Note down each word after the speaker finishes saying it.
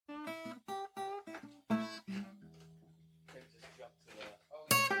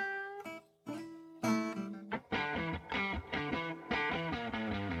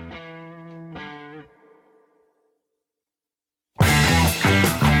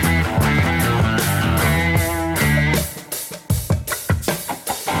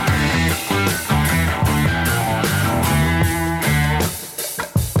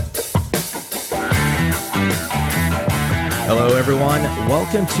everyone.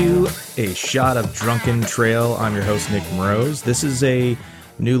 Welcome to a shot of Drunken Trail. I'm your host, Nick Mrose. This is a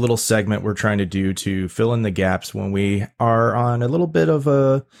new little segment we're trying to do to fill in the gaps when we are on a little bit of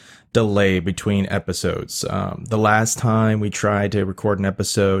a delay between episodes. The last time we tried to record an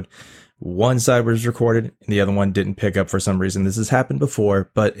episode, one side was recorded and the other one didn't pick up for some reason. This has happened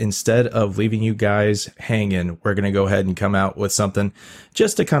before, but instead of leaving you guys hanging, we're going to go ahead and come out with something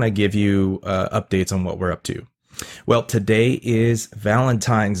just to kind of give you updates on what we're up to. Well, today is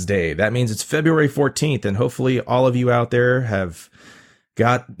Valentine's Day. That means it's February 14th, and hopefully all of you out there have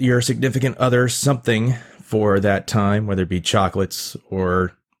got your significant other something for that time, whether it be chocolates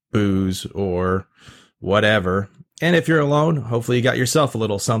or booze or whatever. And if you're alone, hopefully you got yourself a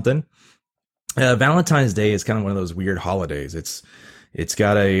little something. Valentine's Day is kind of one of those weird holidays. It's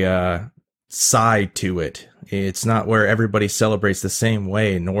got a side to it. It's not where everybody celebrates the same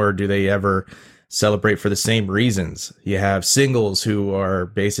way, nor do they ever celebrate for the same reasons. You have singles who are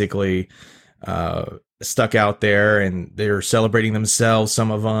basically stuck out there and they're celebrating themselves.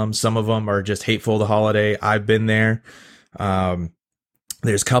 Some of them are just hateful of the holiday. I've been there.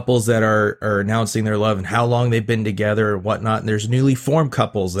 There's couples that are announcing their love and how long they've been together and whatnot. And there's newly formed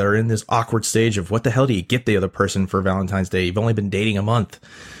couples that are in this awkward stage of what the hell do you get the other person for Valentine's Day? You've only been dating a month.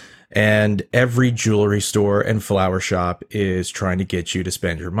 And every jewelry store and flower shop is trying to get you to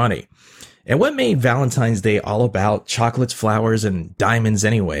spend your money. And what made Valentine's Day all about chocolates, flowers, and diamonds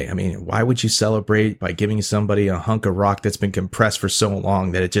anyway? I mean, why would you celebrate by giving somebody a hunk of rock that's been compressed for so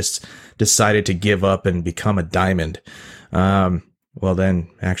long that it just decided to give up and become a diamond? Well,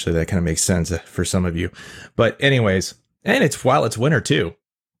 then, actually, that kind of makes sense for some of you. But anyways, and while it's winter, too.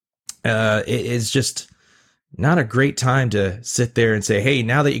 It is just not a great time to sit there and say, hey,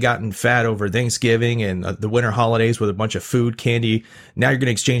 now that you gotten fat over Thanksgiving and the winter holidays with a bunch of food, candy, now you're going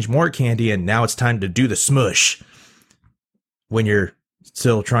to exchange more candy, and now it's time to do the smush when you're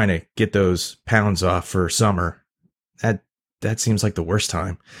still trying to get those pounds off for summer. That seems like the worst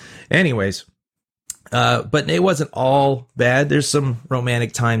time. Anyways, but it wasn't all bad. There's some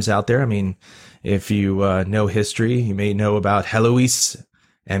romantic times out there. I mean, if you know history, you may know about Heloise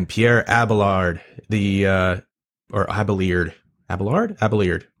and Pierre Abelard, or Abelard? I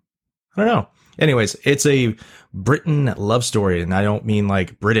don't know. Anyways, it's a Britain love story, and I don't mean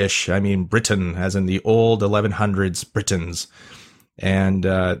like British. I mean Britain, as in the old 1100s Britons. And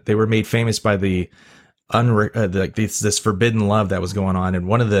they were made famous by this forbidden love that was going on. And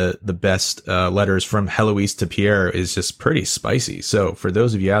one of the best letters from Heloise to Pierre is just pretty spicy. So for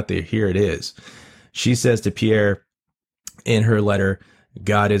those of you out there, here it is. She says to Pierre in her letter,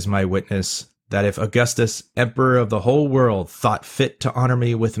 God is my witness that if Augustus, emperor of the whole world, thought fit to honor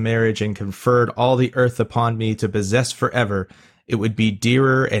me with marriage and conferred all the earth upon me to possess forever, it would be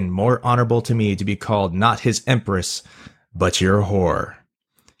dearer and more honorable to me to be called not his empress, but your whore.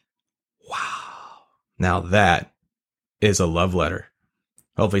 Wow. Now that is a love letter.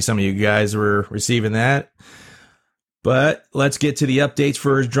 Hopefully some of you guys were receiving that. But let's get to the updates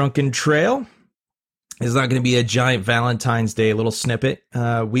for Drunken Trail. It's not going to be a giant Valentine's Day little snippet.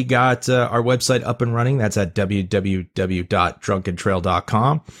 We got our website up and running. That's at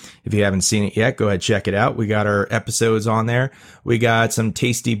www.drunkentrail.com. If you haven't seen it yet, go ahead, check it out. We got our episodes on there. We got some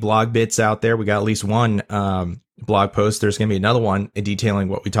tasty blog bits out there. We got at least one blog post. There's going to be another one detailing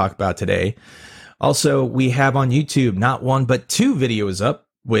what we talk about today. Also, we have on YouTube not one, but two videos up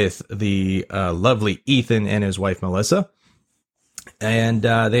with the lovely Ethan and his wife, Melissa. And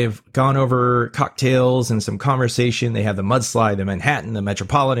they've gone over cocktails and some conversation. They have the Mudslide, the Manhattan, the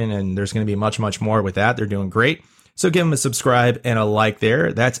Metropolitan, and there's going to be much, much more with that. They're doing great. So give them a subscribe and a like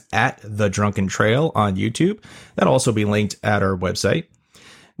there. That's at The Drunken Trail on YouTube. That'll also be linked at our website.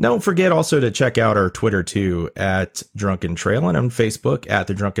 Don't forget also to check out our Twitter, too, at Drunken Trail, and on Facebook at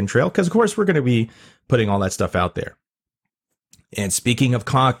The Drunken Trail, because, of course, we're going to be putting all that stuff out there. And speaking of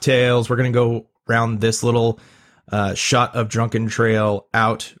cocktails, we're going to go around this little shot of Drunken Trail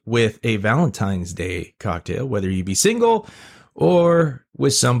out with a Valentine's Day cocktail, whether you be single or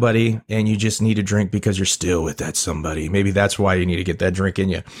with somebody and you just need a drink because you're still with that somebody. Maybe that's why you need to get that drink in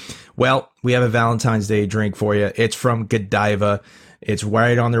you. Well, we have a Valentine's Day drink for you. It's from Godiva. It's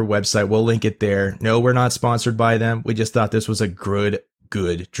right on their website. We'll link it there. No, we're not sponsored by them. We just thought this was a good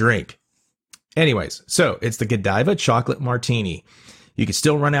drink. Anyways, so it's the Godiva Chocolate Martini. You can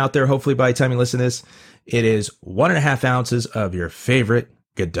still run out there, hopefully, by the time you listen to this. It is 1.5 ounces of your favorite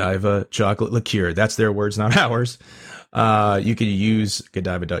Godiva chocolate liqueur. That's their words, not ours. You can use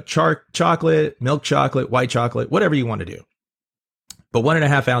Godiva chocolate, milk chocolate, white chocolate, whatever you want to do. But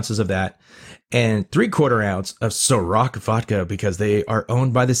 1.5 ounces of that and 3/4 ounce of Ciroc vodka, because they are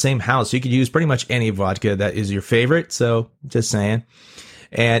owned by the same house. You could use pretty much any vodka that is your favorite. So just saying.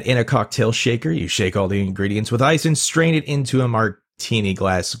 And in a cocktail shaker, you shake all the ingredients with ice and strain it into a martini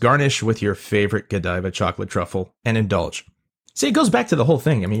glass. Garnish with your favorite Godiva chocolate truffle and indulge. See, it goes back to the whole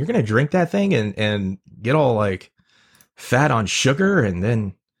thing. I mean, you're going to drink that thing and get all like fat on sugar. And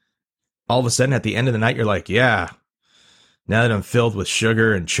then all of a sudden at the end of the night, you're like, yeah, now that I'm filled with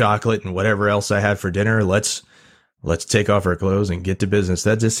sugar and chocolate and whatever else I had for dinner, let's take off our clothes and get to business.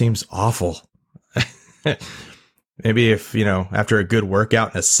 That just seems awful. Maybe if, after a good workout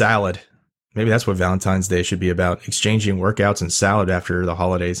and a salad, maybe that's what Valentine's Day should be about. Exchanging workouts and salad after the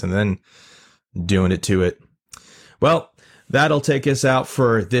holidays and then doing it to it. Well, that'll take us out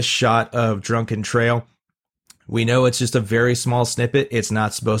for this shot of Drunken Trail. We know it's just a very small snippet. It's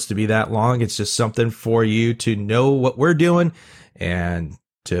not supposed to be that long. It's just something for you to know what we're doing and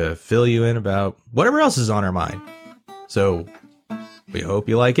to fill you in about whatever else is on our mind. So we hope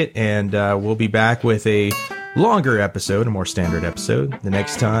you like it, and we'll be back with a longer episode, a more standard episode, the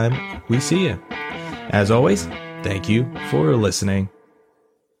next time we see you. As always, thank you for listening.